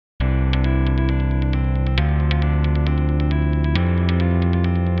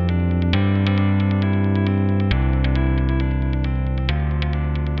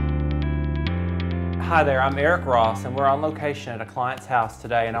Hi there, I'm Eric Ross and we're on location at a client's house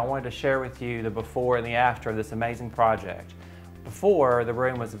today, and I wanted to share with you the before and the after of this amazing project. Before, the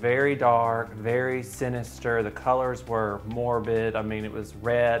room was very dark, very sinister. The colors were morbid. I mean, it was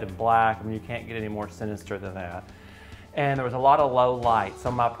red and black. I mean, you can't get any more sinister than that. And there was a lot of low light.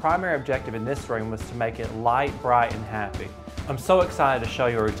 So my primary objective in this room was to make it light, bright, and happy. I'm so excited to show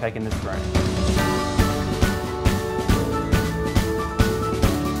you where we're taking this room.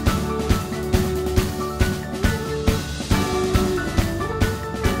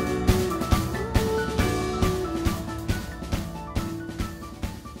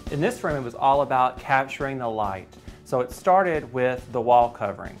 In this room, it was all about capturing the light. So it started with the wall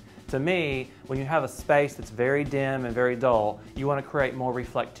covering. To me, when you have a space that's very dim and very dull, you want to create more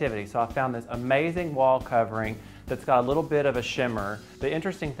reflectivity. So I found this amazing wall covering that's got a little bit of a shimmer. The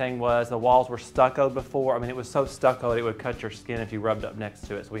interesting thing was the walls were stuccoed before. I mean, it was so stuccoed it would cut your skin if you rubbed up next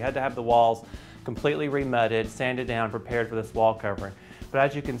to it. So we had to have the walls completely remudded, sanded down, prepared for this wall covering. But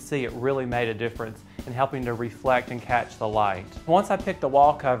as you can see, it really made a difference in helping to reflect and catch the light. Once I picked the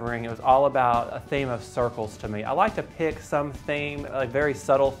wall covering, it was all about a theme of circles to me. I like to pick some theme, a very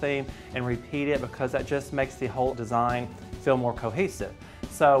subtle theme, and repeat it because that just makes the whole design feel more cohesive.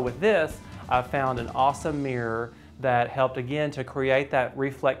 So with this, I found an awesome mirror that helped again to create that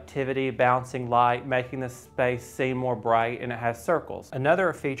reflectivity, bouncing light, making the space seem more bright, and it has circles.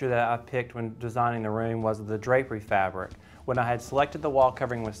 Another feature that I picked when designing the room was the drapery fabric. When I had selected the wall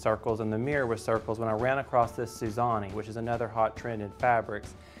covering with circles and the mirror with circles, when I ran across this Suzani, which is another hot trend in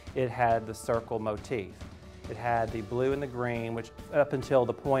fabrics, it had the circle motif. It had the blue and the green, which up until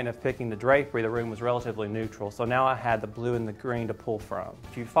the point of picking the drapery, the room was relatively neutral. So now I had the blue and the green to pull from.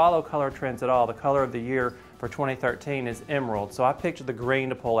 If you follow color trends at all, the color of the year for 2013 is emerald. So I picked the green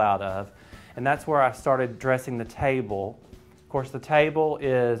to pull out of, and that's where I started dressing the table. Of course, the table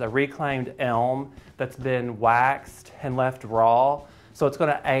is a reclaimed elm that's been waxed and left raw. So it's going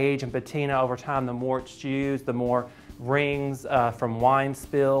to age and patina over time. The more it's used, the more rings from wine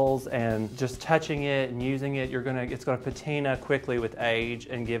spills and just touching it and using it, it's going to patina quickly with age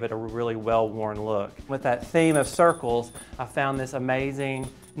and give it a really well-worn look. With that theme of circles, I found this amazing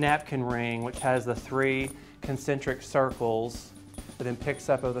napkin ring which has the 3 concentric circles that then picks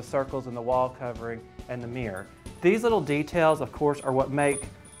up of the circles in the wall covering and the mirror. These little details, of course, are what make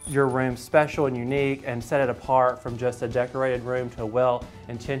your room special and unique and set it apart from just a decorated room to a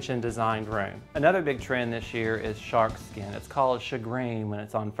well-intentioned designed room. Another big trend this year is shark skin. It's called shagreen when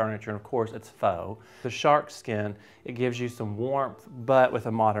it's on furniture, and of course it's faux. The shark skin, it gives you some warmth but with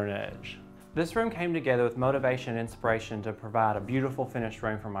a modern edge. This room came together with motivation and inspiration to provide a beautiful finished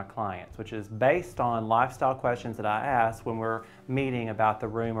room for my clients, which is based on lifestyle questions that I ask when we're meeting about the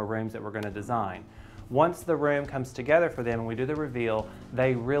room or rooms that we're going to design. Once the room comes together for them and we do the reveal,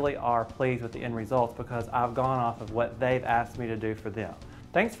 they really are pleased with the end results because I've gone off of what they've asked me to do for them.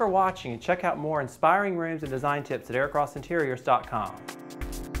 Thanks for watching, and check out more inspiring rooms and design tips at ericrossinteriors.com.